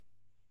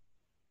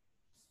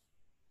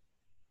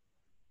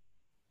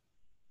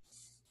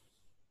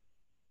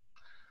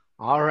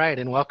All right,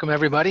 and welcome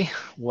everybody.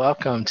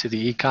 Welcome to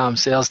the Ecom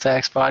Sales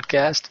Tax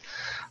Podcast.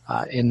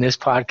 In this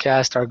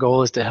podcast, our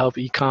goal is to help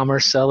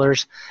e-commerce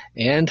sellers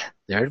and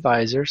their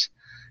advisors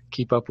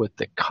keep up with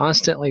the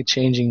constantly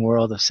changing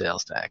world of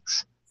sales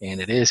tax.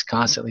 And it is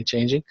constantly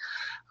changing.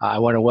 I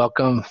want to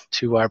welcome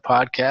to our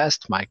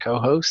podcast my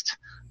co-host,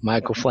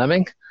 Michael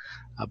Fleming.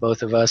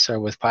 Both of us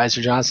are with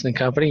Pizer Johnson &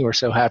 Company. We're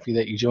so happy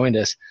that you joined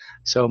us.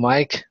 So,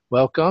 Mike,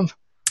 welcome.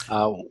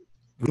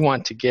 We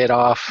want to get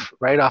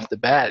right off the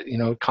bat,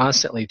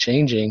 constantly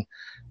changing.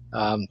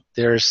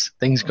 There's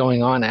things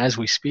going on as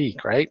we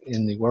speak, right,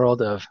 in the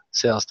world of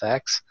sales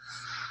tax.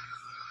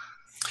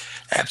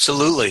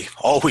 Absolutely.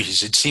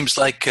 Always. It seems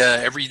like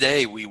every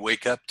day we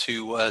wake up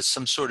to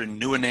some sort of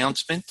new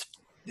announcement.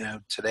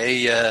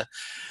 Today,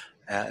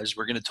 as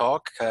we're going to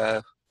talk,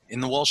 in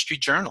the Wall Street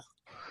Journal.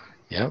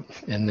 Yep,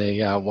 in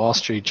the Wall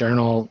Street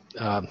Journal,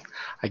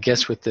 I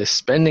guess with this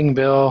spending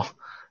bill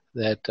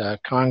that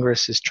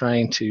Congress is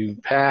trying to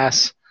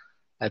pass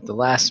at the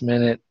last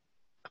minute,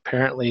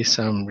 apparently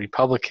some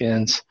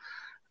Republicans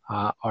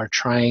are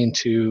trying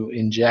to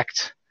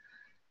inject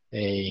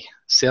a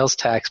sales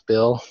tax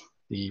bill,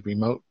 the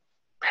Remote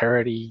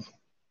Parity,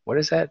 what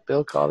is that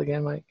bill called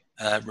again, Mike?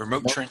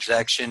 Remote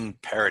Transaction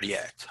Parity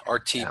Act,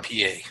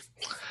 RTPA.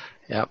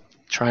 Yep,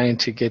 trying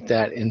to get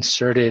that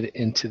inserted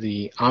into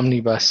the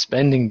omnibus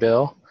spending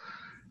bill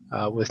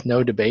with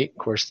no debate.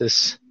 Of course,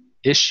 this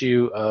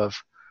issue of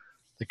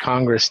the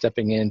Congress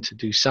stepping in to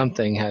do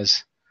something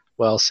has,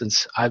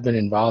 since I've been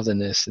involved in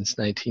this since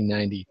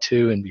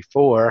 1992 and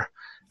before,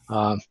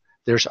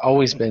 there's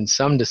always been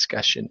some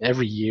discussion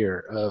every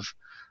year of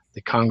the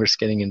Congress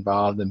getting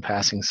involved and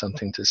passing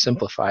something to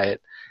simplify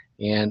it.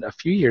 And a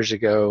few years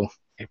ago,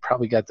 it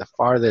probably got the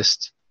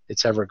farthest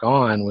it's ever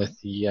gone with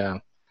the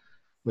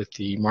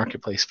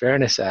Marketplace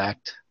Fairness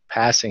Act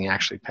passing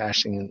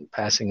in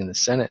the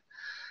Senate.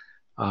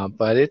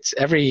 But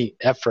every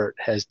effort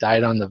has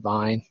died on the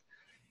vine.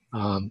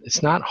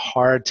 It's not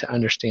hard to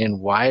understand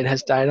why it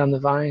has died on the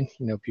vine.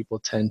 People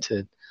tend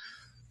to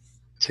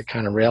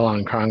kind of rail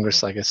on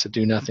Congress like it's a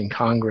do-nothing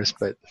Congress,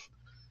 but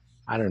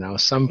I don't know.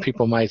 Some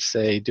people might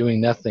say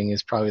doing nothing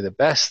is probably the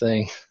best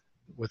thing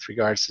with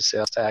regards to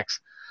sales tax.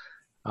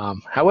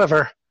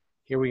 However,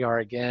 here we are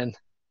again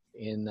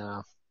in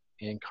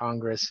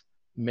Congress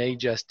may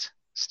just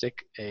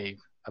stick a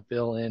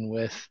bill in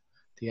with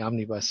the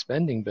omnibus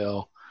spending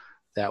bill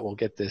that will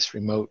get this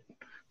the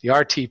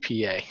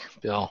RTPA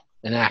bill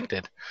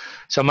enacted.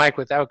 So, Mike,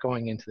 without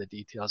going into the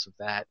details of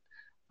that,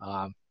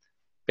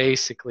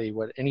 basically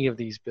what any of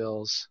these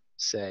bills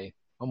say,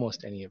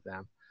 almost any of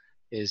them,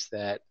 is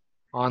that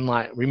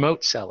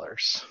remote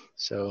sellers,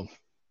 so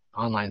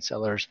online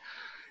sellers,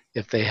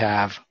 if they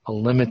have a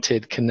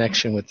limited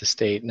connection with the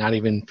state, not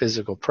even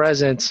physical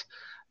presence,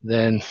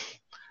 then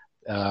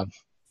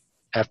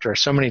after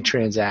so many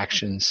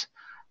transactions,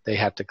 they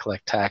have to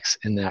collect tax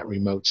in that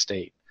remote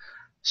state.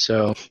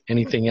 So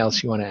anything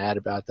else you want to add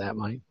about that,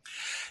 Mike?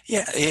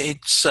 Yeah,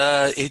 it's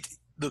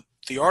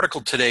the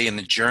article today in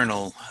the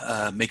Journal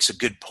makes a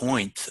good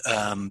point.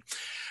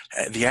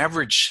 The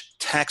average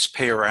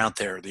taxpayer out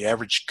there, the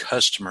average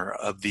customer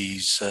of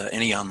these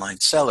any online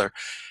seller,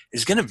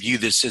 is going to view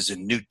this as a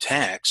new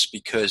tax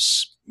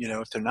because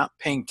if they're not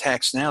paying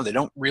tax now, they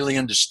don't really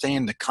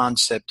understand the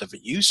concept of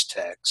a use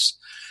tax,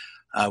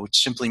 which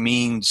simply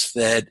means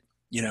that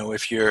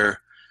if your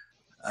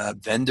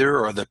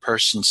vendor or the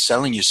person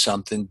selling you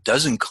something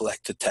doesn't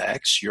collect the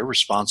tax, you're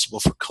responsible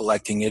for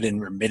collecting it and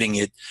remitting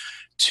it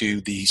to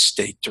the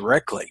state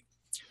directly.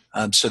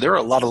 So there are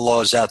a lot of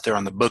laws out there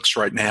on the books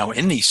right now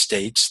in these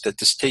states that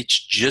the states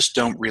just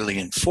don't really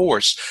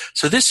enforce.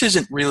 So this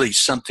isn't really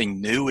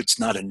something new. It's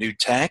not a new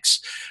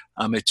tax.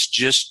 It's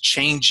just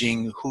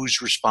changing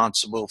who's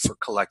responsible for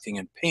collecting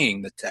and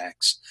paying the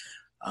tax.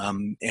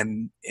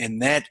 And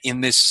that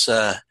in this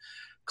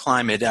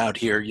climate out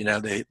here,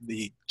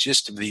 the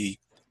gist of the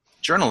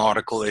Journal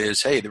article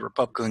is, hey, the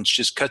Republicans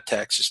just cut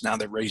taxes. Now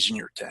they're raising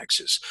your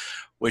taxes,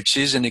 which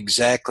isn't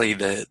exactly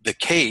the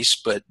case,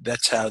 but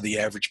that's how the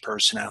average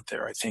person out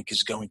there, I think,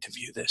 is going to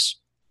view this.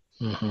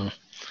 Mm-hmm.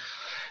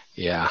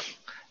 Yeah,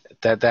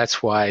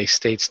 that's why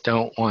states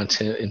don't want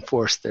to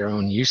enforce their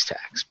own use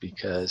tax,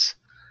 because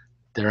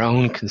their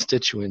own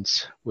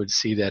constituents would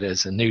see that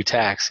as a new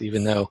tax,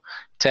 even though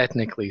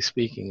technically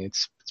speaking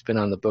it's been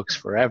on the books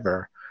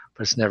forever,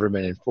 but it's never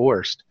been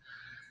enforced.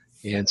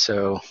 And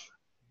so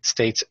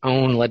states'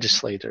 own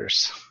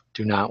legislators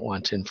do not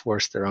want to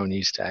enforce their own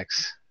use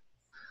tax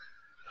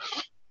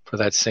for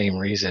that same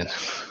reason.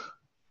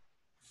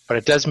 But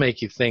it does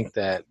make you think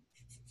that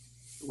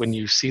when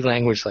you see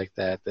language like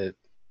that it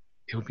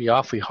would be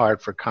awfully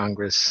hard for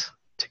Congress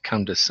to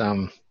come to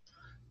some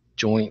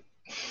joint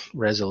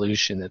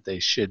resolution that they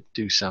should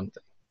do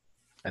something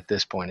at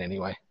this point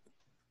anyway.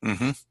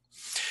 Mm-hmm.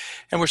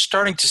 And we're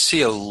starting to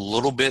see a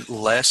little bit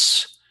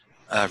less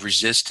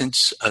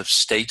resistance of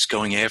states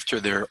going after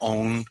their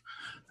own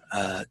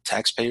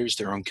taxpayers,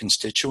 their own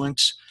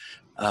constituents.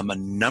 A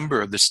number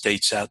of the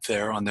states out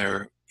there on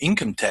their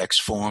income tax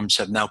forms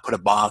have now put a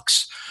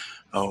box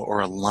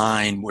or a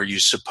line where you're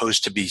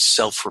supposed to be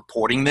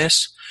self-reporting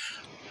this.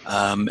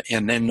 And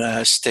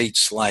then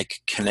states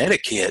like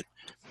Connecticut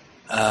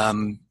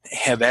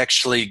have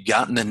actually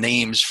gotten the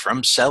names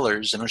from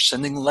sellers and are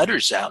sending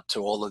letters out to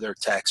all of their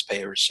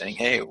taxpayers saying,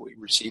 hey, we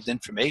received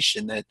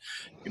information that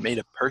you made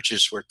a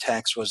purchase where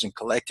tax wasn't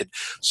collected.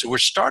 So we're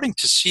starting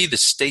to see the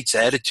state's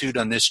attitude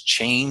on this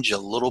change a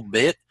little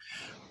bit.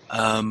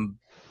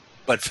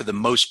 But for the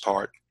most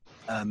part,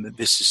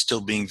 this is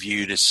still being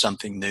viewed as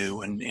something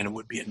new, and it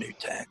would be a new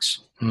tax.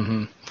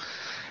 Mm-hmm.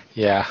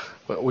 Yeah.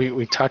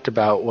 We talked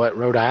about what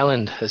Rhode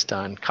Island has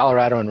done,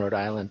 Colorado and Rhode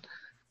Island,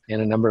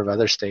 and a number of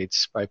other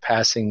states by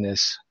passing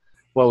this,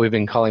 what we've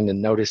been calling the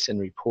notice and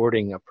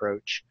reporting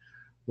approach,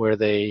 where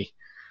they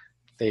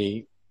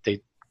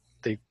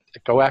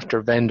go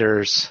after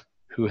vendors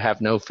who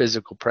have no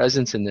physical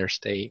presence in their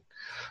state,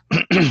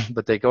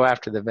 but they go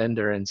after the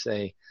vendor and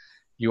say,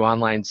 you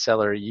online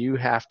seller, you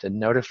have to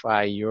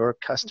notify your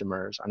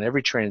customers on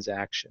every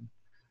transaction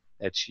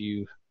that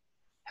you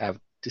have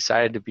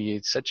decided to be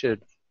such a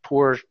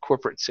poor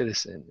corporate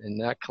citizen and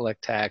not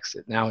collect tax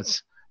that now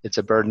it's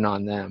a burden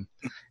on them.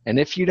 And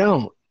if you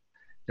don't,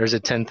 there's a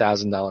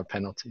 $10,000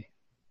 penalty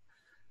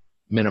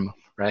minimum,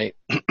 right?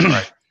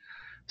 Right.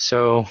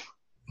 So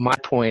my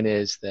point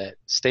is that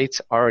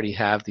states already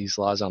have these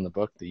laws on the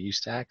book, the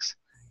use tax,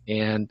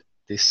 and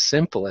the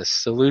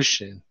simplest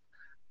solution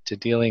to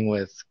dealing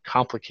with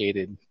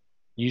complicated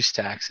use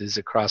taxes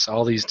across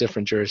all these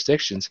different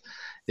jurisdictions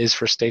is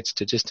for states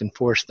to just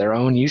enforce their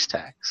own use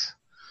tax.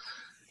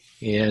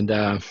 And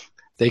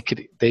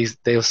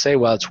they'll say,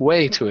 well, it's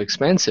way too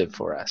expensive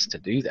for us to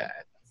do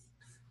that.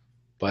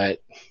 But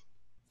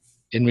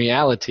in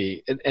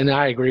reality, and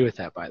I agree with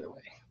that, by the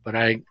way, but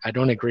I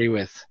don't agree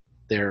with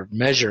their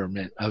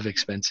measurement of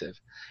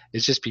expensive.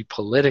 It's just be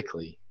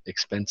politically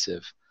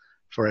expensive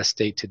for a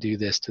state to do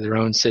this to their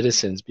own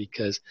citizens,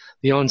 because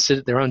their own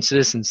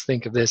citizens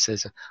think of this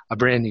as a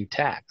brand new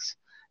tax.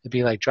 It'd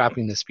be like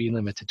dropping the speed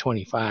limit to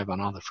 25 on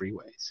all the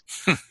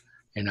freeways.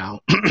 You know,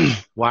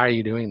 why are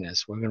you doing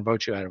this? We're going to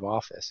vote you out of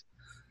office.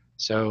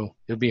 So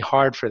it would be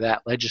hard for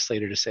that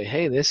legislator to say,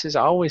 hey, this has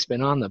always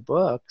been on the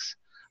books,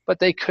 but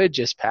they could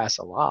just pass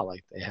a law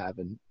like they have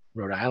in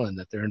Rhode Island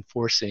that they're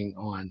enforcing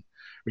on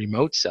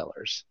remote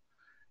sellers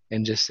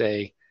and just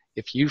say,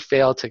 if you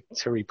fail to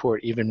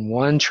report even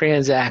one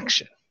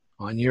transaction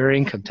on your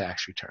income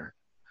tax return,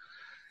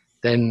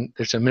 then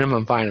there's a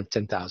minimum fine of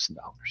 $10,000.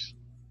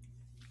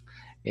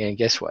 And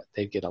guess what?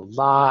 They get a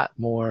lot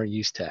more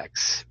use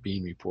tax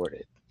being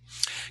reported.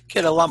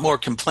 Get a lot more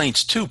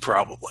complaints too,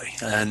 probably,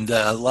 and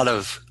a lot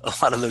of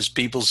those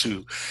people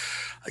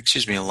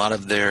a lot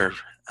of their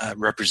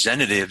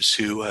representatives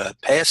who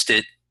passed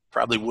it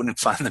probably wouldn't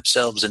find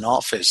themselves in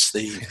office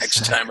the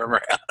next time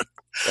around.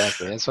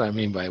 Exactly. That's what I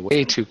mean by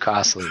way too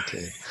costly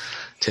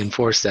to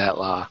enforce that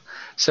law.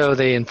 So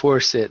they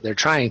enforce it. They're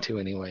trying to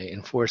anyway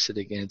enforce it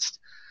against,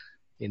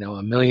 a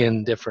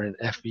million different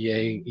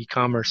FBA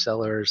e-commerce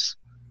sellers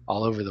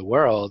all over the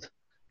world,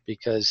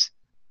 because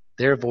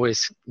their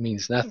voice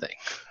means nothing.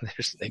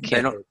 They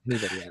can't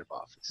get anybody out of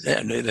office.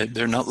 Yeah,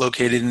 they're not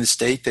located in the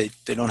state.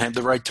 They don't have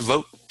the right to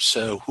vote.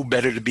 So who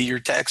better to be your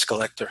tax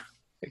collector?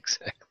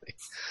 Exactly.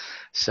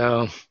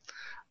 So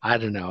I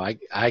don't know.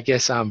 I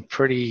guess I'm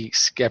pretty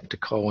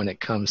skeptical when it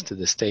comes to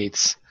the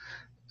states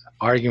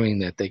arguing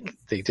that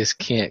they just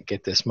can't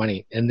get this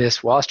money. And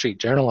this Wall Street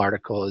Journal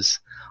article is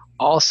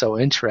also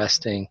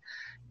interesting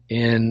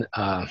in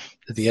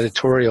the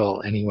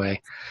editorial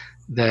anyway,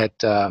 that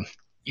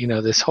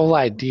this whole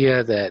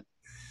idea that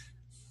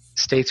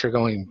states are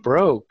going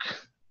broke,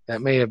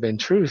 that may have been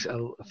true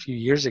a few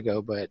years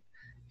ago, but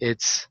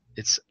it's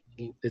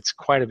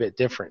quite a bit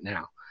different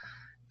now.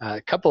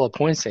 A couple of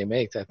points they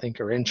make that I think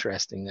are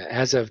interesting. That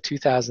as of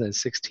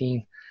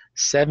 2016,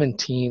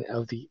 17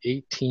 of the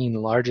 18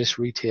 largest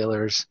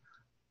retailers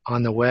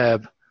on the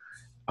web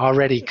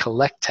already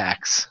collect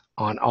tax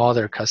on all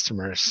their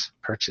customers'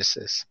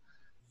 purchases,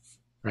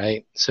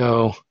 right?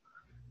 So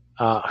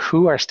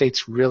who are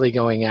states really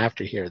going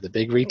after here? The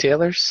big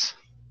retailers?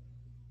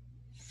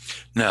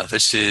 No,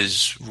 this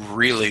is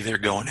really, they're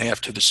going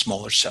after the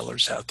smaller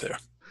sellers out there.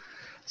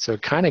 So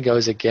it kind of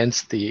goes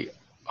against the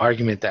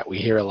argument that we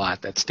hear a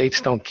lot, that states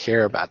don't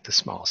care about the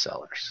small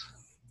sellers.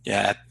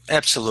 Yeah,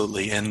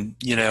 absolutely. And,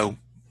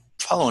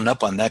 following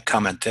up on that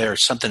comment there,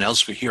 something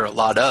else we hear a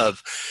lot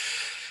of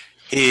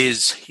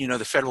is,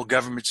 the federal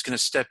government's going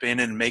to step in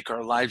and make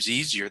our lives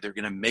easier. They're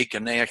going to make a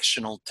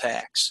national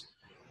tax.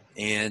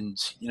 And,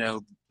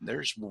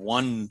 there's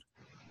one,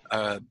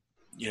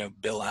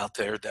 bill out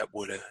there that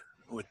would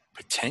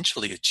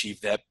potentially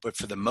achieve that. But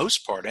for the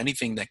most part,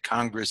 anything that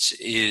Congress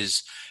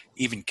is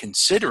even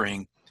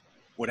considering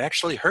would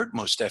actually hurt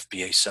most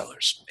FBA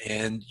sellers.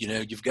 And,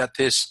 you've got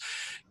this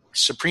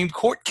Supreme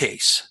Court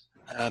case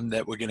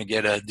that we're going to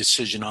get a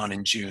decision on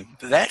in June.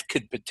 That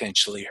could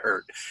potentially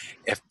hurt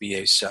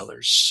FBA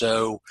sellers.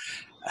 So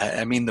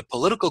I mean, the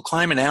political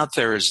climate out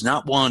there is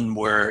not one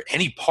where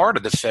any part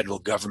of the federal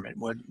government,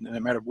 no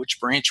matter which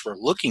branch we're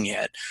looking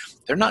at,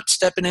 they're not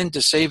stepping in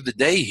to save the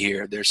day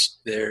here.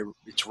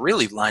 It's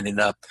really lining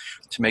up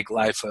to make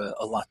life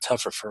a lot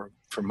tougher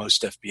for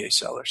most FBA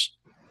sellers.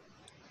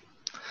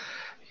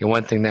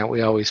 One thing that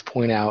we always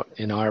point out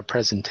in our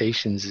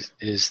presentations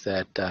is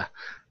that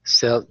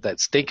that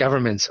state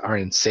governments are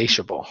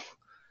insatiable.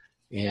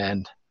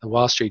 And the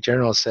Wall Street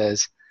Journal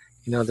says,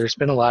 there's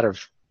been a lot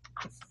of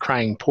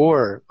crying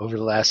poor over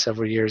the last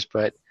several years,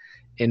 but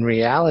in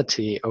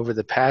reality, over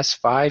the past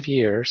 5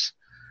 years,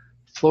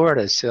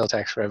 Florida's sales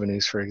tax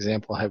revenues, for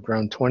example, have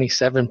grown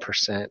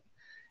 27%.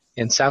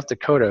 In South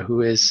Dakota,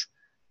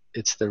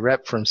 it's the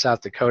rep from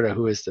South Dakota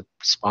who is the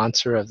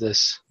sponsor of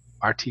this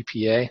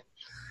RTPA.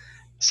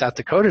 South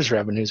Dakota's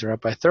revenues are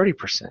up by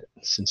 30%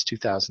 since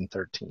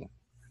 2013.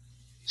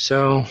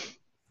 So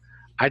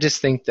I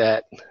just think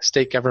that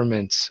state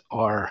governments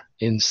are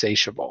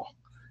insatiable.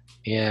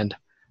 And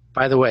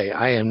by the way,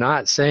 I am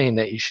not saying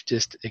that you should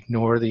just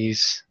ignore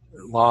these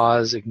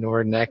laws,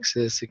 ignore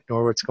Nexus,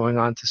 ignore what's going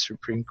on to the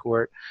Supreme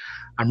Court.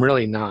 I'm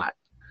really not.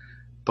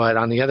 But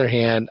on the other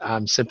hand,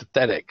 I'm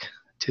sympathetic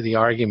to the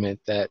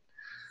argument that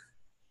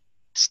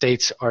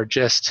states are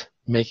just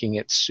making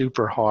it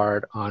super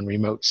hard on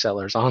remote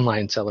sellers,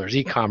 online sellers,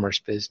 e-commerce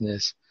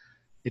business.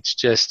 It's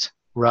just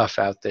rough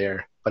out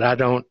there. But I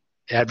don't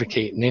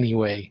advocate in any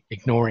way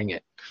ignoring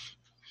it.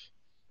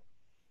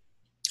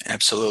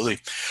 Absolutely.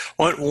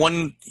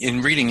 One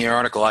in reading your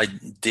article, I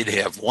did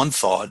have one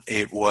thought.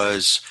 It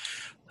was,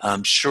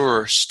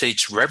 sure,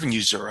 states'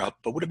 revenues are up,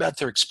 but what about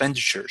their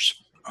expenditures?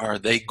 Are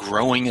they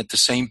growing at the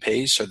same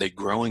pace? Are they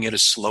growing at a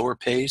slower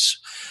pace?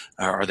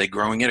 Are they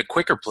growing at a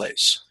quicker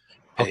pace?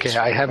 Okay,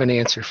 I have an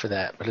answer for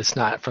that, but it's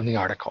not from the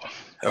article.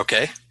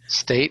 Okay.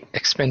 State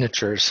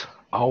expenditures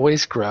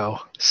always grow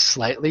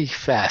slightly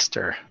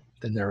faster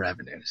than their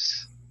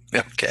revenues.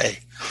 Okay.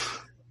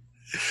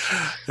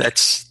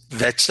 That's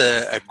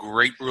a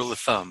great rule of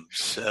thumb.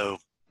 So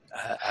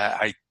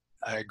I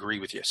agree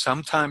with you.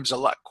 Sometimes a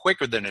lot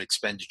quicker than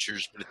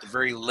expenditures, but at the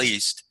very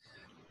least,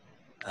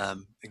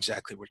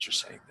 exactly what you're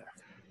saying there.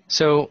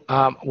 So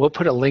we'll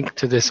put a link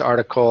to this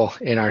article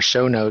in our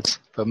show notes.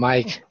 But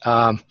Mike,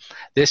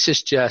 this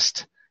is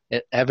just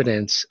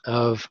evidence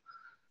of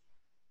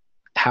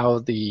how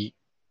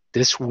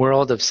this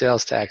world of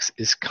sales tax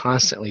is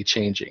constantly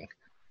changing.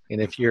 And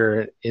if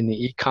you're in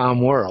the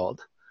e-com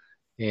world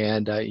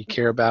and you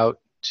care about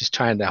just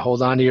trying to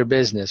hold on to your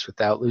business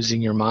without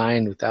losing your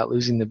mind, without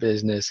losing the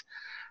business,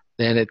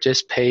 then it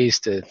just pays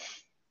to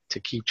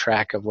keep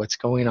track of what's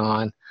going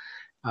on.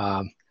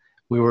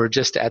 We were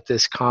just at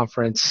this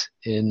conference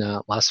in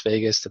Las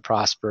Vegas, the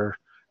Prosper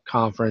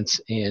conference,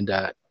 and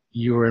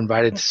you were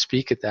invited to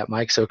speak at that,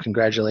 Mike. So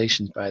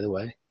congratulations, by the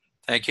way.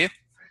 Thank you.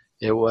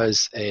 It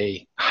was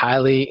a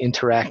highly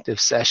interactive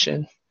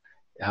session.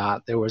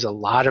 There was a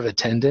lot of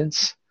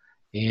attendance,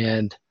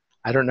 and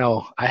I don't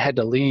know, I had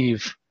to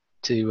leave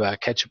to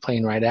catch a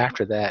plane right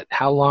after that.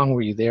 How long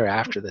were you there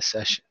after the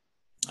session?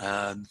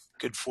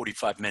 Good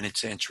 45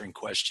 minutes answering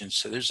questions.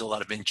 So there's a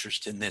lot of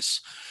interest in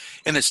this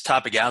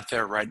topic out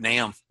there right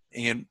now.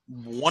 And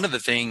one of the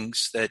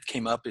things that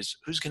came up is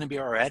who's going to be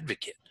our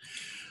advocate?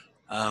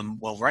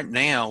 Well, right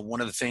now,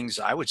 one of the things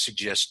I would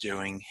suggest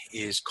doing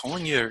is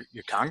calling your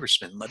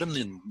congressman, let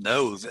them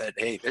know that,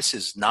 hey, this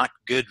is not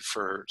good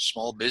for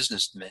small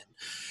businessmen,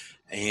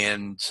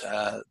 and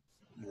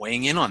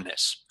weighing in on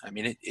this. I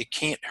mean, it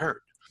can't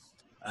hurt.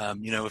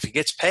 If it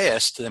gets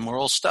passed, then we're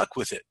all stuck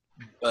with it.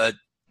 But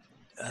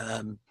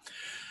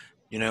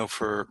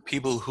for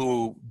people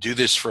who do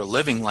this for a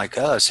living like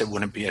us, it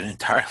wouldn't be an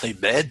entirely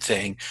bad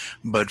thing.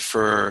 But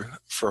for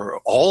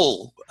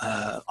all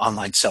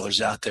online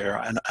sellers out there,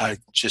 I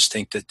just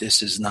think that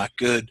this is not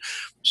good.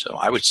 So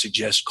I would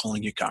suggest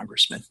calling your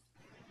congressman.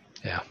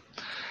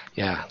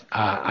 Yeah.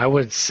 I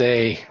would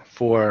say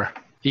for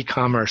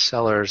e-commerce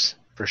sellers,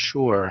 for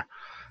sure,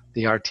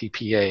 the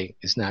RTPA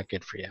is not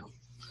good for you.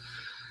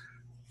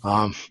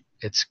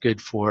 It's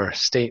good for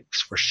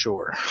states for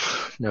sure,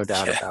 no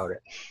doubt about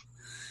it.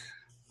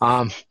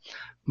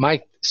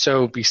 Mike,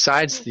 so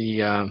besides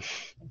the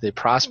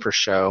Prosper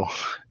show,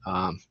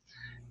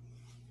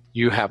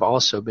 you have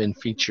also been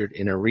featured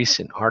in a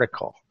recent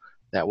article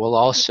that we'll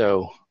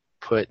also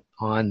put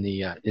on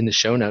in the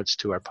show notes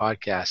to our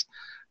podcast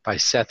by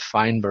Seth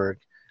Feinberg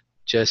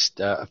just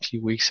a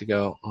few weeks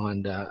ago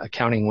on the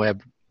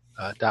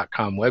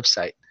accountingweb.com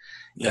website.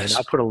 Yes. And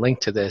I'll put a link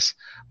to this,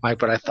 Mike,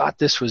 but I thought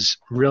this was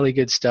really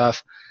good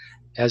stuff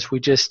as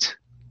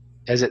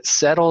it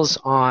settles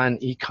on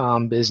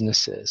e-com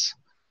businesses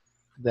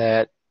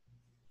that,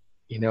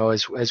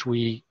 as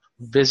we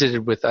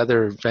visited with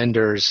other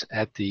vendors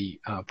at the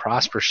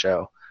Prosper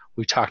show,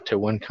 we talked to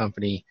one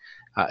company,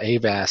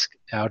 Avask,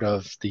 out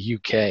of the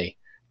UK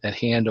that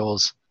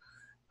handles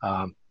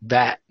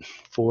VAT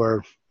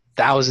for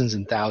thousands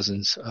and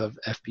thousands of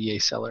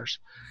FBA sellers.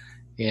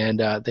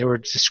 And they were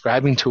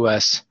describing to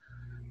us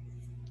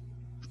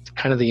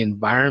kind of the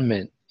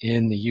environment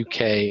in the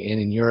UK and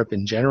in Europe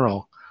in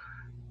general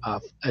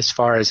as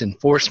far as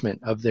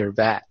enforcement of their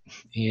VAT.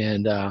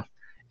 And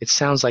it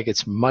sounds like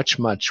it's much,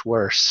 much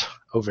worse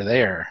over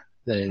there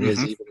than it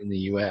is even in the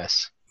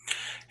U.S.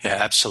 Yeah,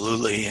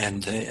 absolutely.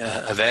 And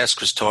Avast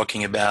was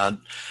talking about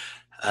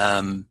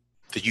in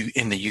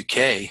the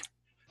UK,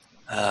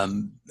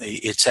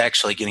 it's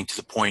actually getting to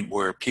the point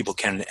where people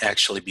can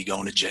actually be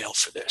going to jail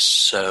for this.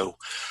 So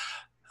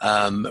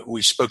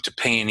we spoke to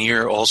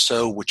Payoneer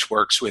also, which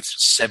works with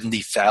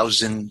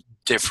 70,000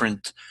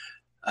 different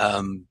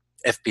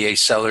FBA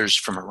sellers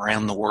from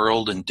around the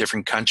world in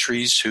different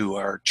countries who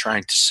are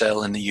trying to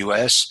sell in the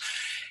U.S.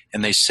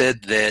 And they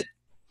said that,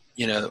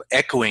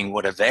 echoing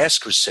what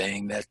Avast was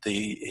saying, that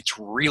it's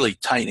really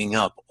tightening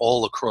up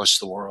all across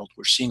the world.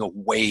 We're seeing a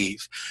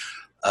wave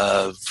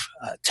of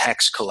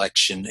tax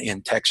collection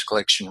and tax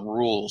collection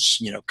rules,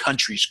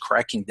 countries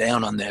cracking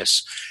down on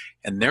this.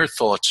 And their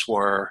thoughts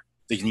were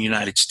the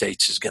United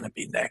States is going to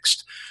be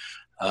next.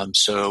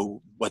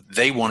 So what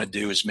they want to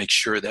do is make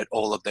sure that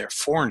all of their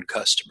foreign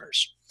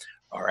customers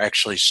are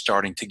actually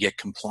starting to get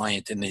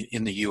compliant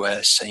in the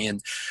U.S.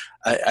 And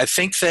I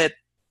think that,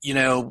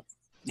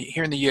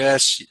 here in the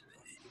U.S.,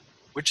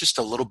 we're just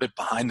a little bit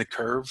behind the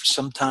curve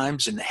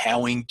sometimes in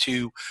howing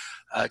to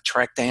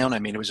track down. I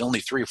mean, it was only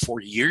 3 or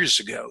 4 years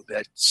ago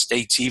that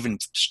states even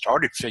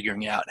started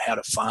figuring out how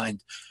to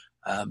find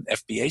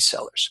FBA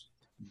sellers,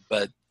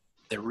 but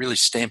they're really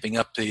stepping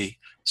up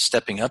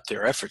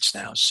their efforts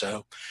now.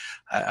 So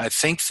I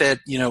think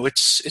that,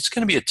 it's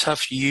going to be a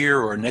tough year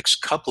or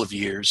next couple of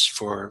years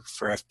for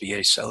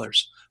FBA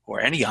sellers or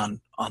any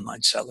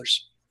online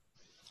sellers.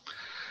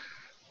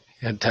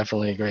 I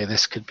definitely agree.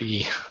 This could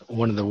be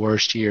one of the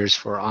worst years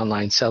for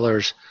online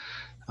sellers.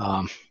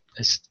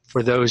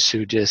 For those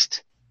who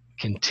just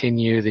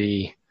continue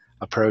the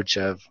approach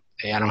of,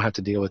 hey, I don't have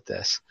to deal with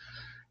this.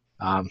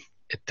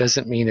 It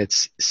doesn't mean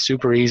it's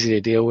super easy to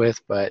deal with,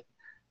 but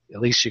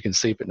at least you can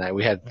sleep at night.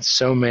 We had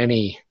so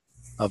many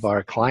of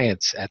our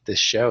clients at this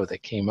show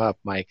that came up,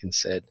 Mike, and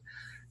said,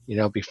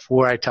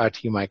 before I talked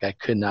to you, Mike, I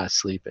could not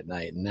sleep at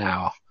night. And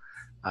now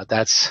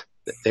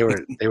they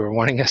were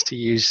wanting us to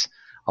use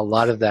a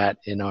lot of that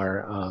in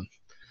our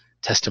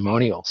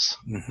testimonials.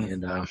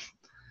 And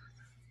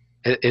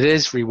it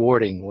is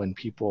rewarding when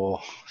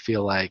people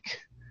feel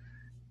like,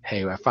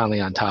 hey, we're finally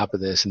on top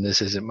of this and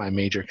this isn't my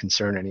major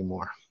concern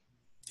anymore.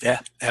 Yeah,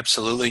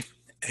 absolutely.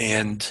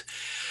 And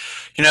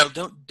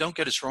don't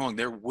get us wrong.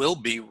 There will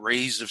be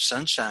rays of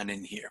sunshine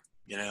in here.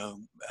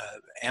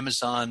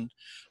 Amazon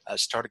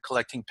started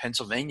collecting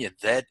Pennsylvania.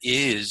 That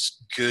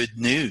is good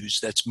news.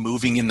 That's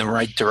moving in the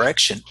right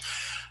direction.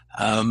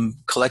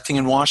 Collecting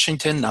in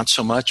Washington, not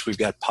so much. We've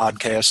got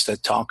podcasts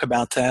that talk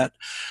about that.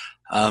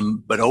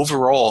 But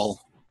overall,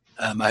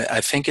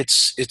 I think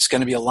it's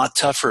going to be a lot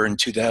tougher in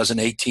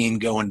 2018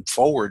 going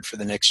forward for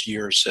the next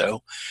year or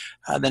so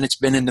than it's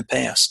been in the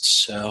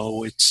past.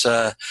 So it's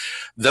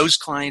those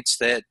clients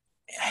that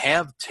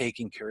have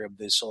taken care of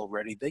this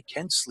already, they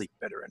can sleep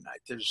better at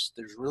night. There's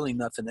really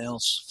nothing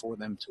else for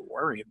them to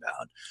worry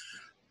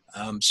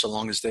about, so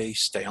long as they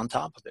stay on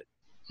top of it.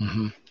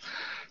 Mm-hmm.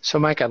 So,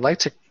 Mike, I'd like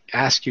to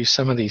ask you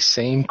some of these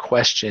same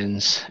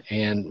questions,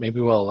 and maybe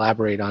we'll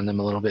elaborate on them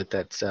a little bit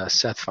that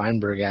Seth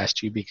Feinberg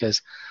asked you,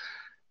 because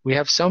we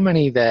have so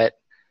many that,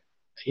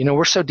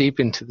 we're so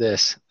deep into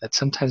this that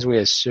sometimes we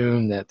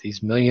assume that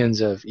these millions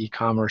of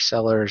e-commerce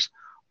sellers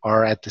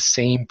are at the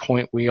same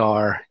point we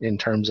are in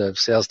terms of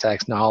sales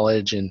tax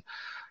knowledge. And,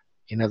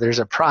 there's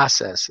a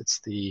process. It's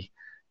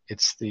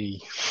the,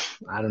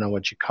 I don't know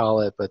what you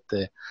call it, but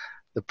the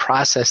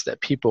process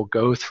that people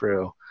go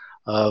through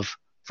of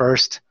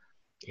first,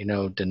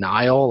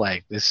 denial,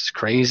 like this is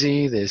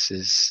crazy,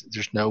 there's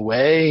no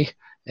way.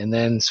 And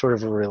then sort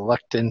of a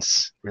reluctant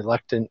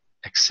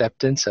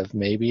acceptance of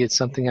maybe it's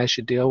something I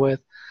should deal with,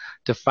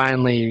 to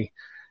finally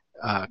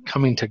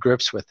coming to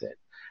grips with it.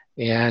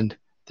 And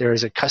there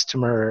is a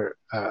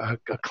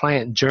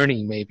client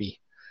journey maybe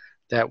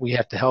that we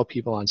have to help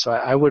people on. So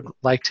I would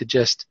like to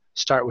just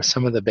start with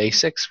some of the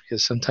basics,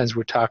 because sometimes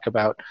we talk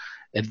about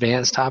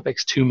advanced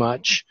topics too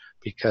much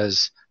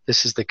because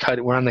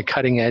we're on the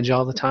cutting edge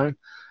all the time.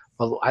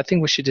 Well, I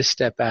think we should just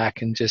step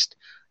back and just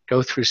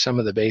go through some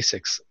of the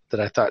basics that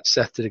I thought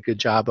Seth did a good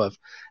job of.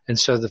 And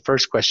so the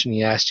first question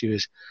he asked you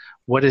is,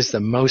 what is the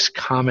most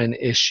common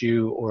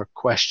issue or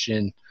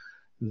question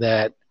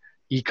that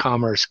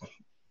e-commerce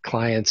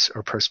clients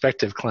or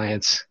prospective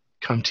clients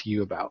come to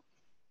you about?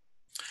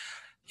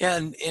 Yeah,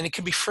 and it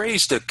can be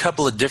phrased a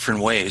couple of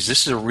different ways.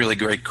 This is a really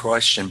great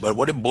question, but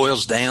what it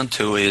boils down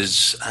to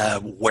is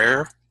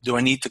where do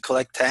I need to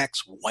collect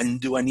tax? When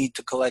do I need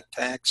to collect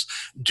tax?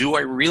 Do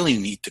I really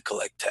need to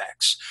collect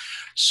tax?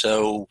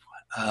 So,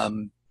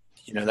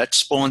 that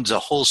spawns a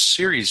whole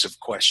series of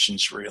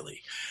questions,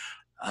 really,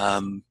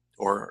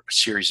 or a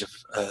series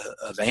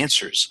of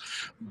answers.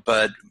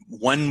 But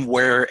when,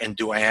 where, and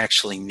do I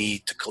actually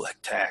need to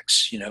collect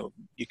tax? You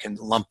can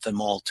lump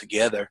them all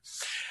together.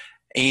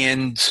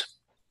 And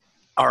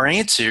our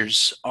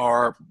answers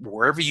are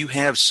wherever you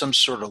have some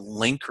sort of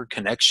link or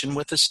connection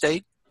with the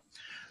state.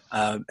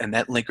 And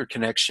that link or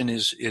connection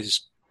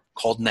is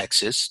called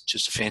Nexus,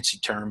 just a fancy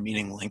term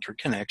meaning link or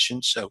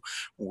connection. So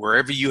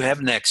wherever you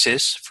have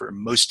Nexus, for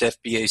most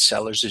FBA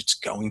sellers, it's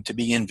going to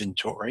be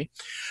inventory,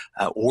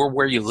 or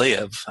where you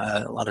live.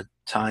 A lot of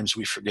times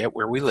we forget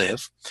where we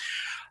live.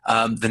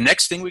 The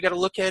next thing we got to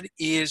look at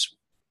is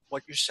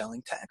what you're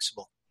selling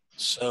taxable.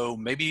 So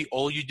maybe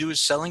all you do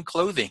is selling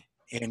clothing,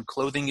 and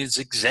clothing is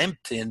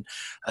exempt in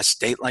a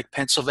state like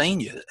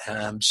Pennsylvania.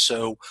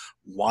 So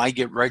why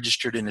get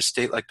registered in a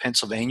state like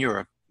Pennsylvania,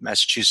 or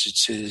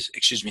Massachusetts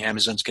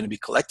Amazon's going to be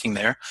collecting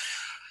there.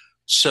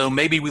 So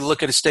maybe we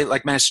look at a state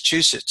like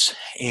Massachusetts,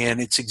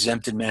 and it's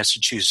exempt in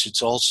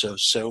Massachusetts also.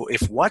 So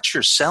if what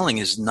you're selling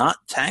is not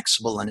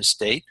taxable in a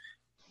state,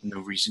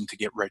 no reason to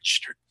get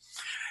registered.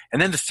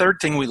 And then the third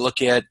thing we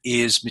look at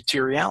is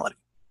materiality.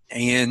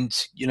 And,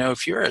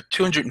 if you're a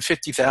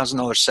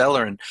 $250,000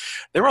 seller, and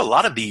there are a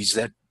lot of these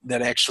that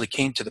actually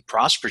came to the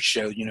Prosper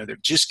Show, they're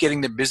just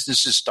getting their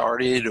businesses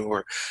started,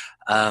 or,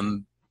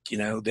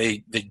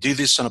 they do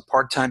this on a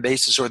part-time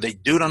basis, or they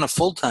do it on a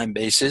full-time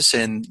basis.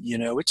 And,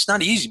 it's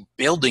not easy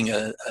building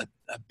a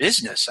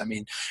business. I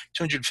mean,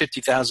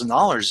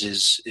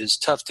 $250,000 is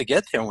tough to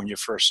get there when you're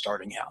first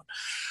starting out.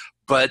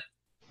 But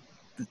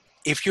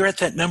if you're at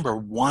that number,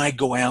 why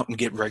go out and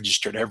get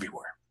registered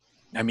everywhere?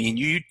 I mean,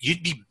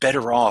 you'd be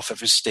better off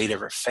if a state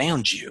ever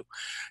found you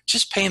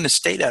just paying the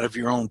state out of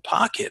your own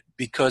pocket,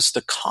 because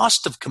the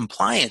cost of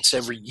compliance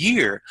every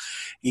year,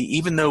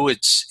 even though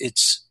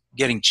it's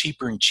getting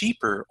cheaper and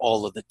cheaper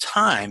all of the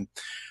time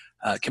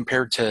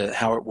compared to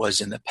how it was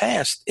in the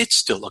past, it's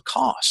still a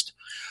cost.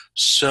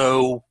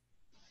 So,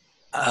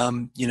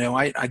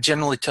 I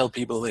generally tell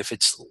people if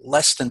it's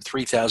less than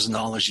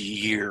 $3,000 a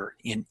year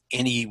in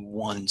any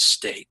one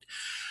state,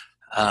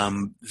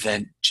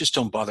 then just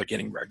don't bother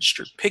getting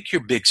registered. Pick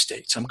your big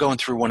states. I'm going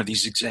through one of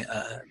these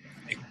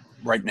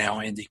right now,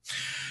 Andy.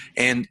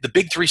 And the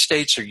big three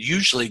states are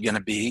usually going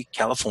to be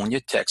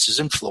California, Texas,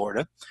 and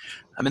Florida.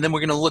 And then we're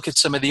going to look at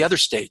some of the other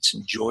states.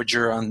 And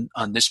Georgia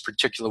on this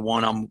particular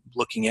one I'm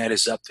looking at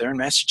is up there, and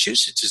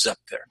Massachusetts is up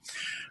there.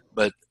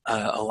 But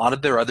a lot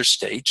of their other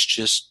states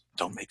just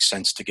don't make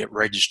sense to get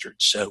registered.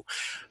 So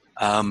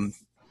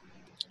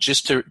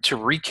just to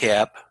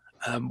recap,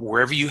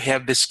 wherever you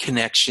have this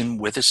connection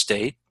with a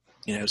state,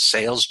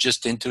 sales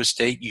just into a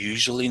state,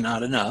 usually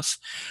not enough.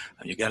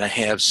 You got to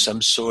have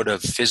some sort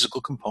of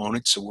physical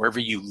component. So wherever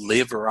you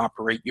live or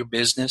operate your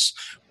business,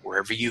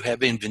 wherever you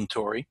have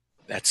inventory,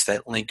 that's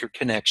that link or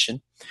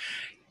connection.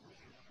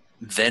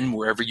 Then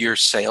wherever your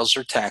sales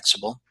are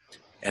taxable.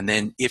 And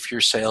then if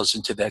your sales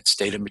into that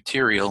state of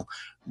material,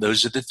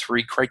 those are the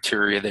three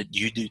criteria that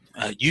you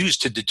use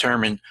to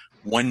determine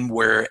when,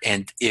 where,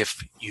 and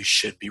if you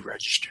should be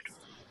registered.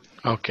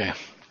 Okay,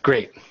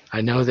 great.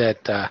 I know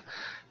that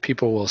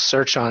people will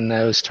search on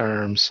those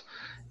terms,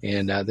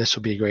 and this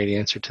will be a great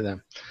answer to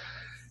them.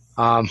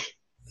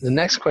 The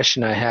next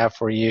question I have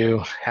for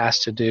you has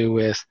to do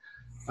with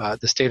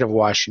the state of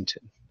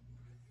Washington.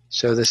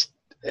 So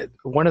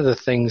one of the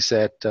things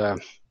that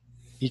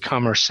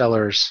e-commerce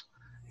sellers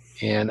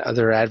and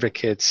other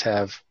advocates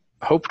have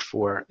hoped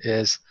for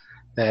is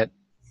that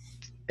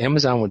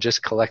Amazon would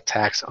just collect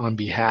tax on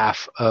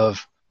behalf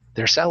of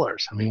their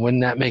sellers. I mean,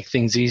 wouldn't that make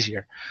things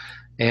easier?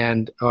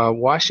 And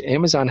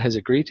Amazon has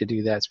agreed to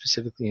do that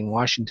specifically in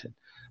Washington.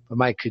 But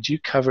Mike, could you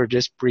cover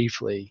just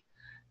briefly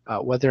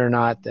whether or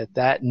not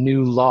that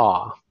new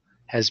law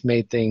has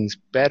made things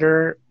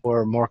better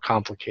or more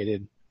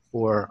complicated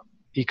for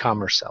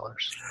e-commerce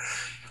sellers?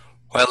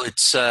 Well,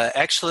 it's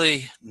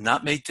actually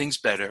not made things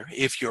better.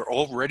 If you're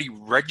already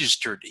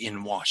registered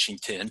in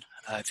Washington,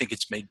 I think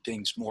it's made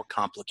things more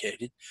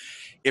complicated.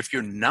 If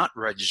you're not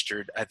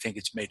registered, I think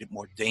it's made it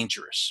more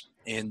dangerous.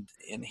 And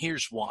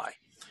here's why.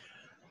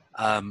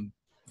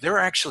 There are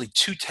actually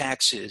two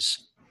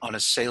taxes on a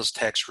sales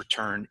tax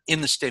return in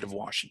the state of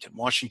Washington.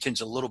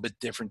 Washington's a little bit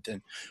different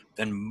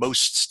than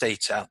most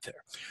states out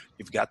there.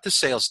 You've got the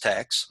sales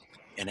tax,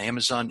 and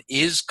Amazon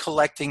is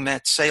collecting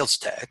that sales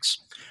tax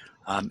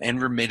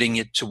and remitting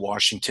it to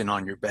Washington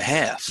on your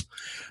behalf.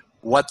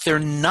 What they're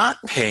not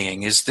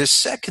paying is this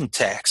second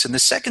tax, and the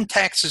second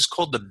tax is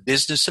called the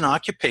Business and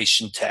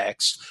Occupation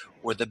Tax,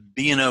 or the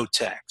B&O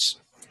tax.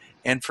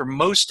 And for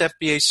most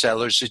FBA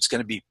sellers, it's going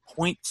to be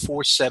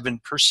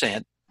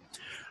 0.47%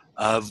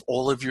 of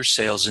all of your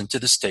sales into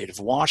the state of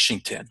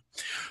Washington.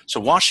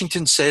 So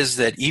Washington says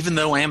that even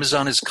though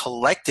Amazon is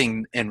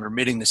collecting and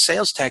remitting the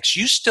sales tax,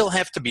 you still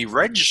have to be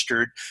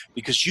registered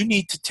because you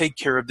need to take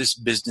care of this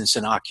business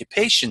and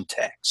occupation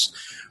tax.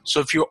 So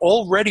if you're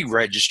already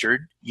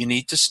registered, you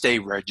need to stay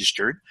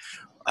registered.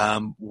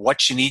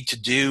 What you need to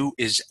do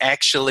is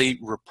actually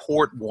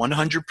report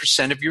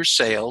 100% of your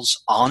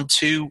sales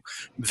onto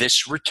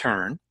this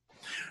return.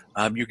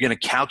 You're going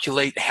to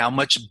calculate how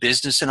much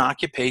business and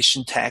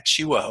occupation tax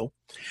you owe,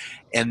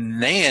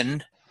 and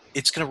then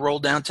it's going to roll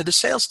down to the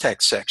sales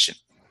tax section.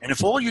 And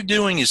if all you're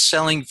doing is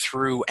selling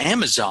through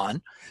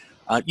Amazon,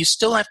 you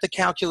still have to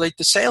calculate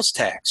the sales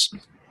tax.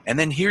 And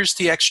then here's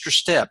the extra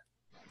step.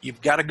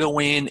 You've got to go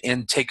in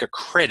and take a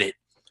credit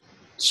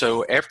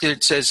So after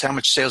it says how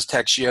much sales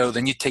tax you owe,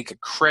 then you take a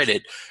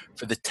credit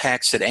for the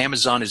tax that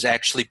Amazon has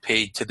actually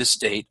paid to the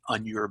state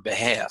on your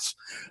behalf.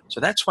 So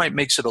that's why it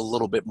makes it a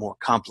little bit more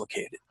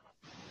complicated.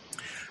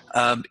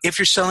 If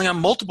you're selling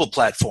on multiple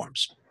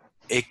platforms,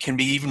 it can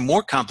be even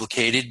more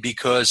complicated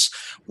because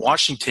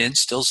Washington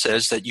still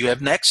says that you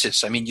have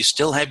nexus. I mean, you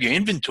still have your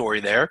inventory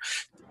there.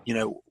 You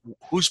know,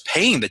 who's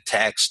paying the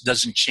tax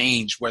doesn't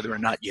change whether or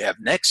not you have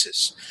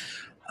nexus.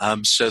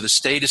 So the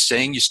state is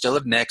saying you still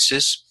have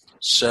nexus.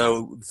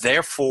 So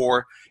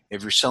therefore,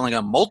 if you're selling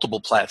on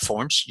multiple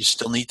platforms, you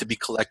still need to be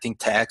collecting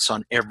tax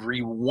on every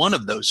one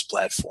of those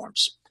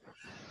platforms.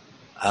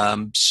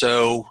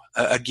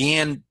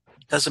 Again,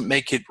 doesn't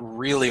make it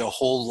really a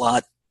whole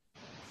lot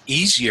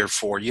easier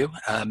for you.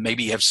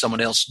 Maybe you have someone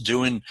else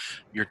doing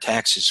your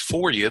taxes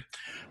for you.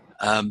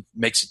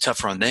 Makes it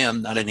tougher on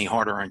them, not any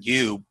harder on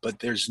you, but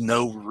there's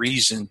no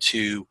reason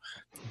to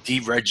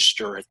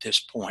deregister at this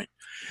point.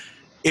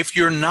 If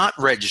you're not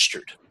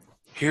registered,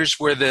 here's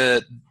where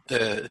the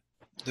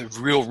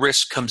real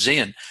risk comes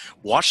in.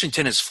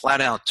 Washington has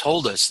flat out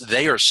told us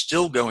they are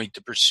still going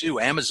to pursue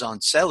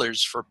Amazon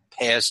sellers for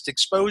past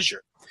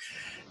exposure.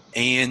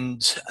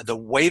 And the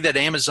way that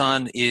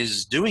Amazon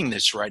is doing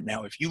this right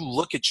now, if you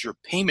look at your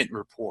payment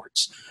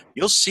reports,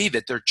 you'll see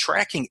that they're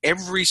tracking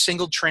every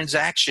single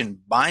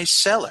transaction by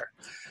seller,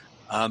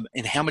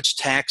 and how much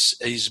tax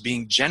is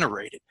being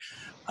generated,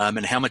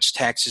 and how much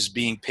tax is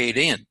being paid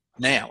in.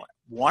 Now,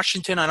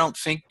 Washington, I don't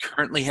think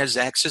currently has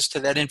access to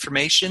that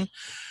information,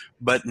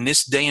 but in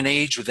this day and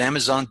age with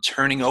Amazon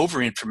turning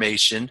over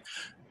information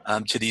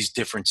to these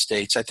different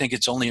states, I think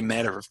it's only a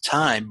matter of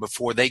time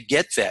before they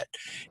get that.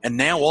 And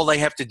now all they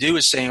have to do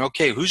is saying,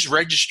 okay, who's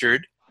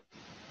registered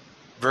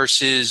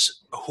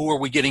versus who are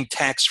we getting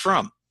tax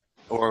from,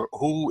 or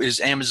who is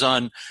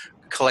Amazon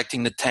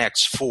collecting the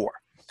tax for?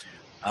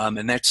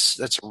 And that's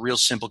a real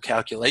simple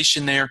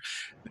calculation there.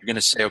 They're going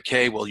to say,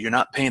 okay, well, you're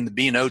not paying the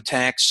B&O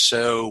tax,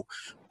 so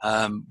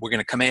we're going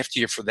to come after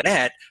you for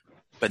that.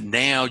 But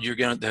now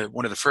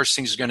one of the first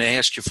things they're going to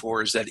ask you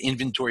for is that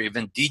inventory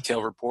event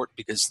detail report,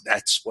 because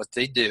that's what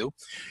they do.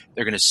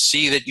 They're going to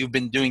see that you've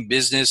been doing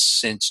business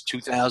since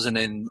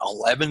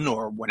 2011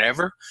 or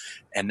whatever,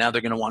 and now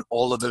they're going to want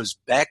all of those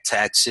back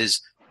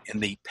taxes,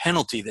 and the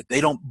penalty that they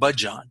don't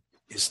budge on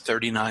is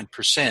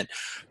 39%.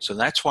 So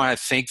that's why I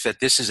think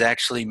that this has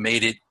actually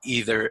made it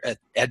either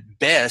at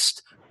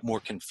best more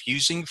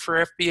confusing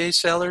for FBA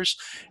sellers,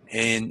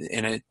 and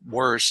at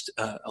worst,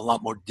 a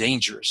lot more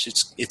dangerous.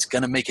 It's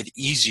going to make it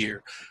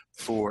easier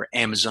for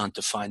Amazon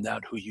to find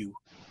out who you,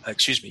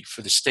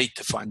 for the state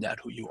to find out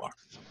who you are.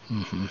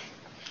 Mm-hmm.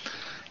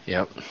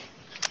 Yep.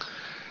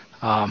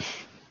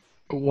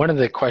 One of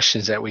the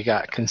questions that we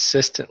got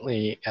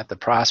consistently at the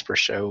Prosper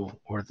Show,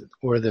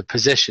 or the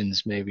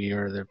positions maybe,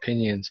 or the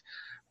opinions,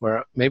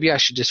 where maybe I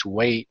should just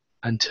wait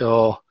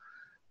until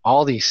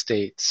all these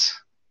states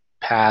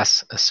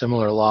pass a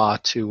similar law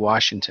to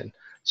Washington.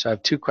 So I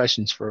have two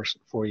questions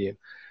for you.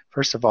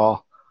 First of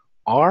all,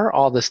 are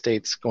all the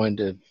states going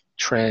to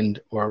trend,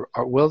 or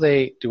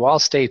do all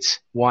states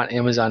want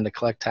Amazon to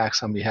collect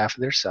tax on behalf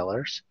of their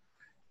sellers?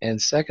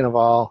 And second of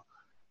all,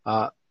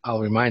 I'll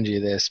remind you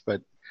of this,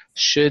 but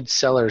should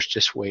sellers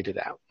just wait it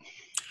out?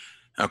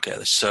 Okay,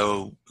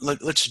 so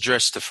let's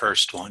address the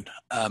first one.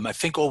 I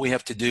think all we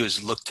have to do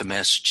is look to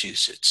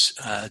Massachusetts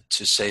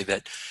to say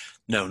that,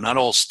 no, not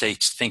all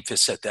states think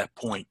this at that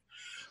point.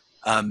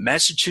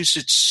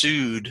 Massachusetts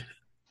sued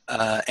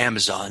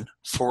Amazon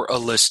for a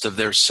list of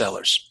their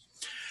sellers.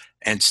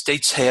 And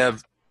states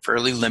have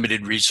fairly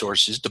limited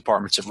resources.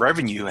 Departments of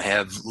Revenue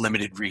have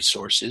limited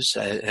resources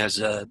as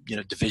a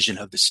division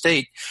of the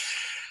state.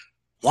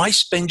 Why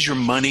spend your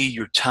money,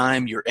 your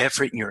time, your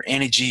effort, and your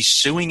energy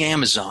suing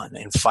Amazon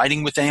and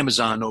fighting with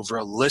Amazon over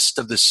a list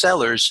of the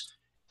sellers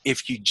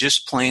if you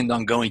just planned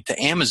on going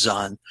to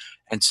Amazon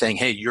and saying,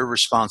 hey, you're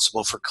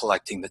responsible for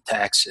collecting the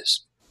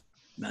taxes?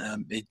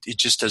 It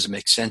just doesn't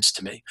make sense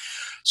to me.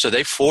 So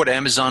they fought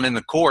Amazon in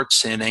the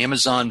courts, and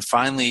Amazon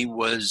finally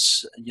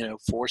was,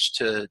 forced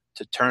to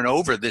turn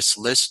over this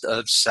list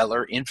of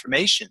seller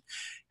information.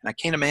 And I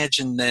can't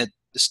imagine that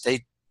the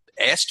state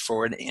asked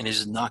for it and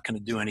is not going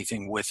to do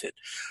anything with it.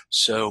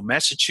 So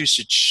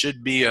Massachusetts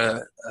should be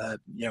a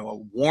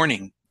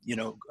warning,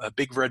 a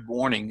big red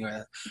warning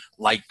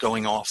light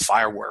going off,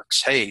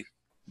 fireworks. Hey,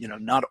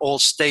 not all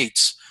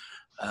states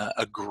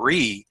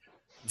agree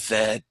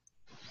that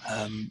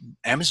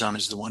Amazon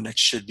is the one that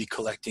should be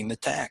collecting the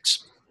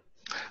tax.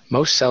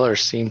 Most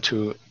sellers seem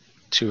to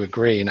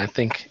agree, and I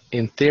think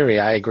in theory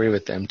I agree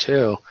with them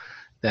too,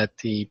 that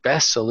the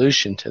best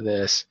solution to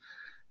this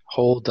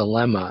whole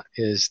dilemma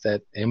is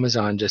that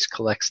Amazon just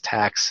collects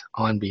tax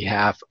on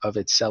behalf of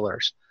its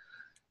sellers.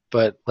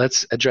 But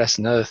let's address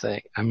another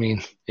thing. I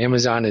mean,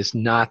 Amazon is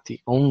not the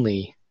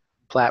only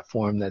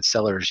platform that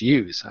sellers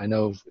use. I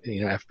know,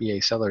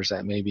 FBA sellers,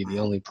 that may be the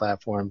only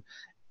platform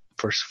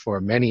for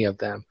many of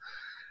them.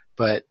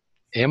 But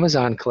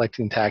Amazon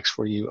collecting tax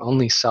for you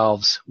only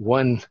solves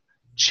one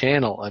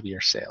channel of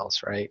your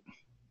sales, right?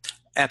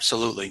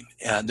 Absolutely.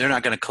 They're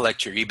not going to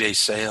collect your eBay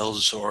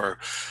sales, or,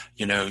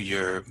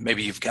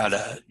 maybe you've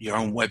got your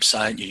own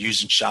website, you're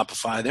using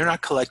Shopify. They're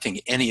not collecting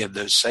any of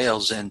those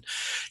sales. And,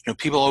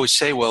 people always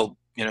say, well,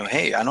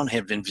 hey, I don't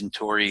have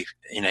inventory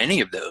in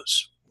any of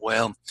those.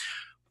 Well,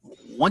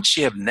 once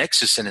you have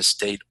Nexus in a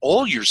state,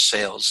 all your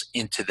sales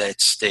into that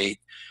state,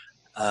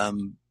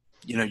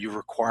 you're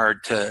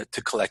required to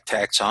collect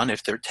tax on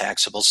if they're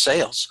taxable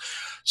sales.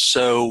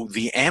 So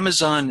the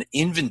Amazon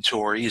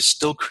inventory is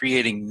still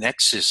creating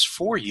Nexus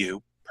for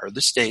you per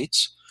the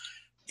states,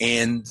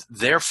 and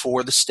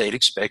therefore the state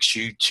expects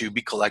you to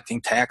be collecting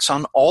tax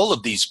on all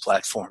of these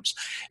platforms.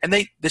 And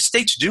the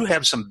states do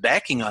have some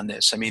backing on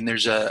this. I mean,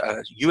 there's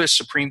a U.S.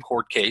 Supreme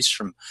Court case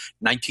from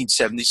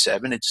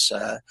 1977. It's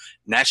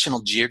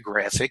National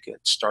Geographic. It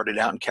started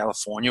out in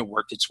California,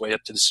 worked its way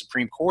up to the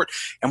Supreme Court.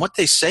 And what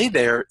they say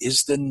there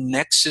is the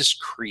Nexus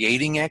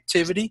creating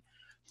activity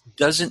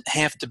doesn't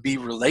have to be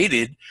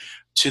related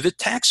to the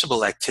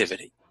taxable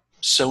activity.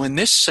 So in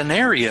this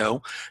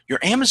scenario, your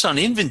Amazon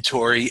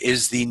inventory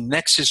is the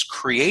Nexus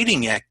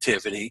creating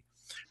activity.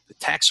 The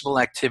taxable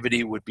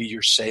activity would be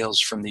your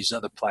sales from these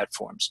other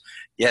platforms.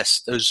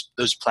 Yes,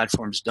 those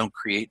platforms don't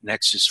create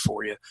Nexus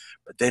for you,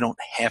 but they don't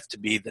have to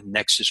be the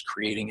Nexus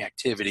creating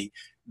activity.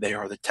 They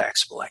are the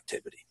taxable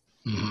activity.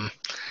 Mm-hmm.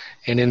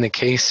 And in the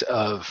case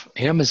of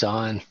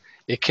Amazon,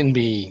 it can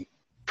be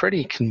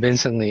pretty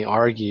convincingly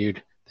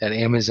argued that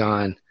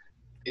Amazon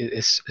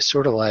is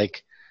sort of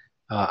like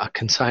a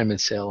consignment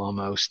sale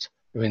almost.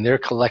 I mean, they're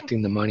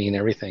collecting the money and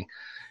everything.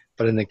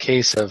 But in the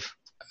case of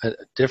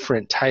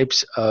different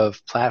types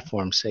of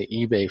platforms, say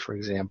eBay, for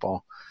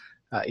example,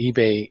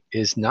 eBay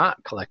is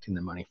not collecting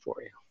the money for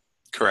you.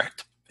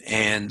 Correct.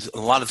 And a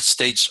lot of the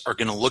states are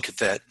going to look at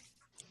that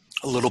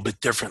a little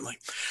bit differently.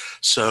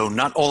 So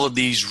not all of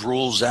these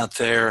rules out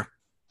there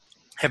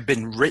have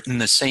been written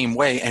the same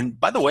way. And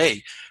by the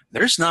way,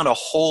 there's not a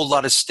whole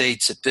lot of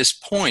states at this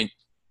point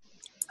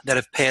that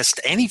have passed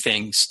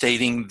anything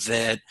stating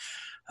that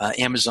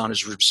Amazon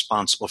is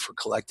responsible for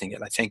collecting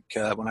it. I think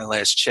when I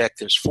last checked,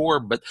 there's 4,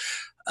 but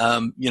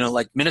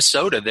like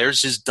Minnesota,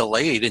 theirs is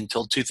delayed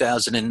until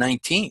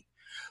 2019.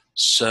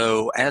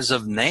 So as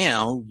of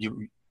now,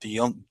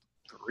 the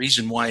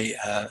reason why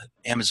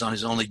Amazon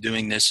is only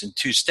doing this in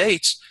 2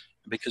 states,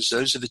 because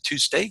those are the 2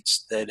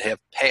 states that have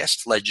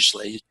passed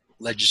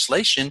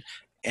legislation,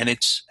 and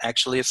it's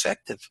actually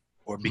effective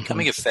or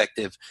becoming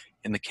effective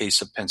in the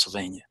case of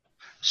Pennsylvania.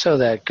 So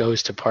that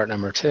goes to part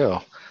number 2.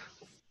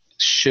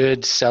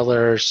 Should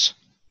sellers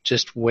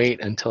just wait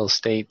until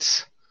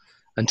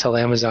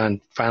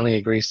Amazon finally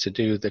agrees to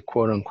do the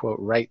quote unquote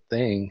right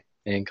thing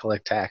and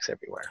collect tax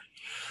everywhere?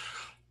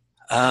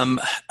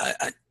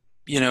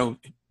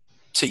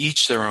 To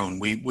each their own.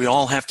 We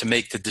all have to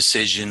make the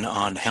decision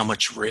on how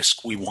much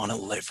risk we want to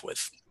live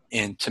with.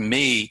 And to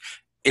me,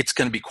 it's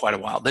going to be quite a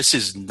while. This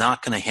is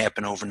not going to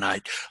happen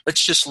overnight.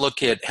 Let's just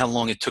look at how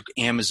long it took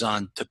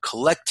Amazon to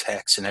collect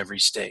tax in every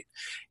state.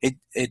 It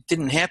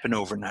didn't happen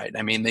overnight.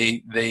 I mean,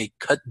 they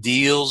cut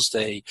deals.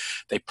 They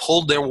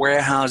pulled their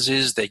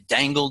warehouses. They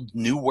dangled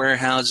new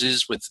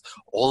warehouses with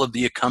all of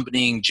the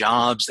accompanying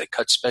jobs. They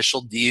cut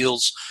special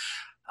deals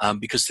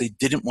because they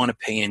didn't want to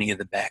pay any of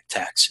the back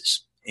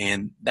taxes.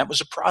 And that was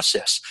a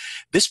process.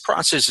 This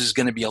process is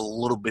going to be a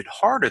little bit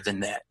harder than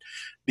that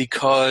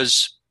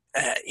because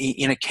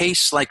in a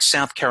case like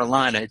South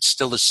Carolina, it's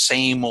still the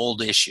same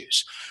old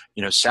issues.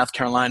 South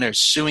Carolina is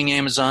suing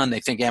Amazon. They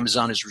think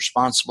Amazon is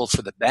responsible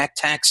for the back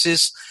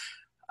taxes.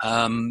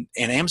 And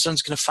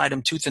Amazon's going to fight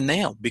them tooth and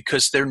nail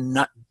because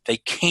they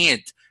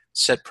can't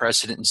set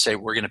precedent and say,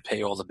 we're going to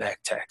pay all the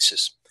back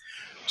taxes.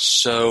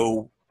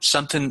 So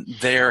something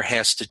there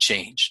has to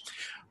change.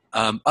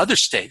 Other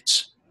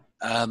states,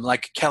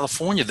 like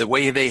California, the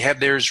way they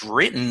have theirs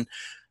written,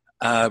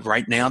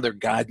 right now, their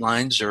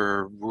guidelines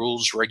or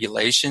rules,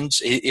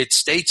 regulations, it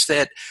states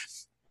that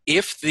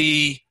if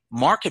the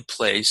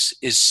marketplace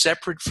is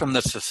separate from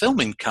the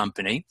fulfillment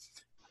company,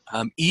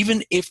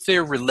 even if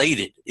they're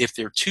related, if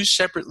they're 2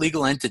 separate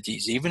legal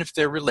entities, even if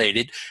they're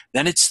related,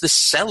 then it's the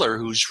seller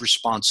who's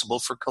responsible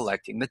for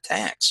collecting the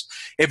tax.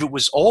 If it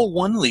was all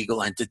one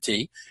legal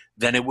entity,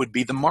 then it would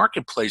be the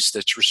marketplace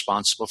that's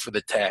responsible for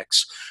the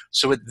tax.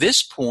 So at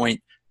this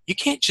point, you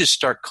can't just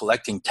start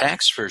collecting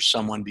tax for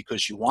someone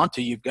because you want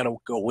to. You've got to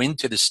go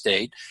into the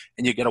state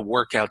and you've got to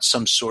work out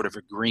some sort of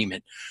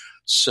agreement.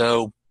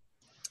 So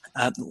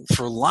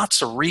for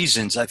lots of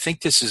reasons, I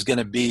think this is going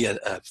to be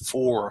a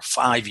 4 or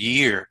 5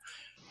 year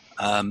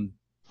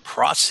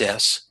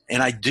process.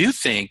 And I do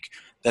think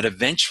that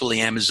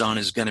eventually Amazon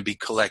is going to be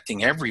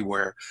collecting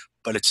everywhere,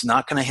 but it's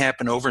not going to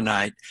happen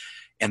overnight.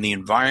 And the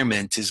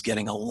environment is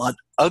getting a lot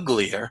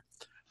uglier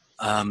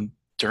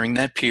during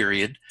that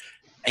period.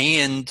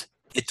 And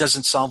it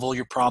doesn't solve all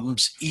your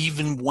problems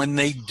even when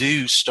they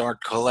do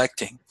start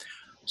collecting.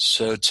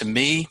 So to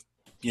me,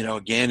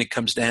 again, it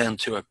comes down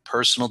to a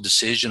personal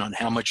decision on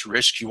how much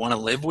risk you want to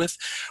live with.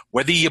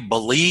 Whether you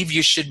believe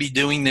you should be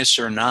doing this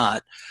or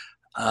not,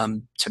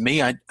 to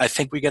me, I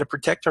think we got to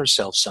protect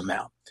ourselves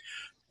somehow.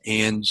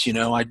 And,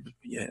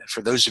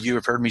 For those of you who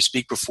have heard me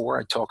speak before,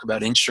 I talk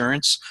about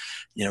insurance,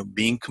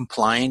 being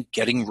compliant,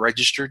 getting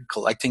registered,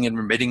 collecting and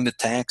remitting the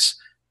tax.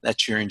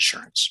 That's your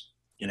insurance.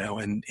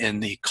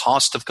 And the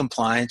cost of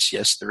compliance,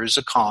 yes, there is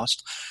a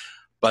cost,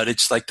 but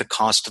it's like the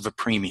cost of a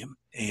premium.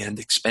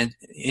 And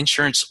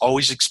insurance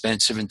always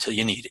expensive until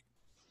you need it.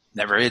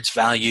 Never its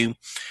value.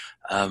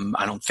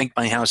 I don't think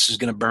my house is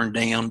going to burn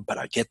down, but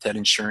I get that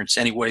insurance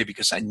anyway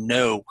because I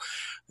know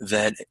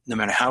that no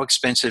matter how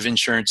expensive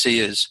insurance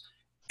is,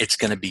 it's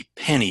going to be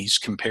pennies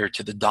compared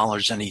to the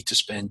dollars I need to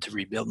spend to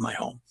rebuild my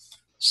home.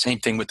 Same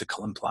thing with the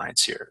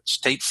compliance here.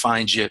 State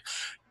finds you,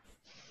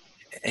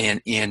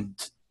 and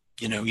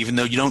even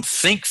though you don't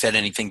think that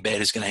anything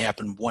bad is going to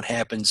happen, what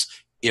happens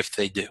if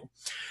they do?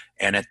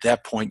 And at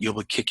that point, you'll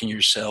be kicking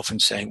yourself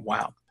and saying,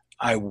 wow,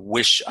 I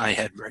wish I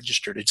had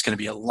registered. It's going to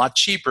be a lot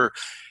cheaper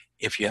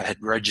if you had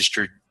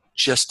registered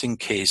just in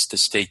case the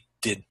state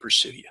did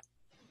pursue you.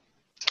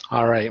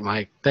 All right,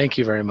 Mike. Thank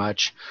you very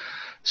much.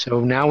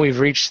 So now we've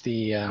reached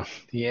the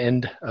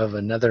end of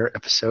another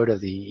episode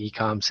of the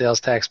Ecom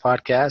Sales Tax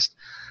Podcast.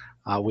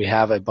 We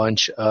have a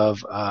bunch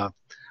of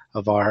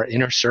our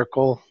inner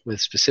circle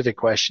with specific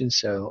questions.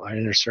 So our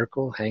inner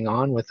circle, hang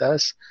on with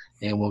us,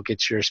 and we'll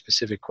get your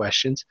specific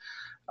questions.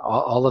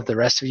 All of the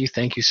rest of you,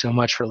 thank you so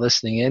much for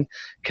listening in.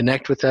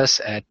 Connect with us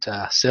at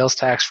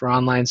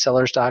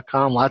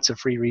salestaxforonlinesellers.com. Lots of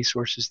free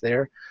resources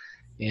there.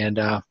 And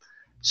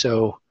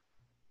so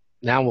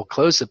now we'll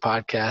close the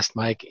podcast,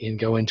 Mike, and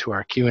go into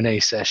our Q&A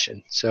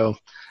session. So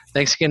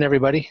thanks again,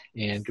 everybody,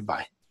 and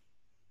goodbye.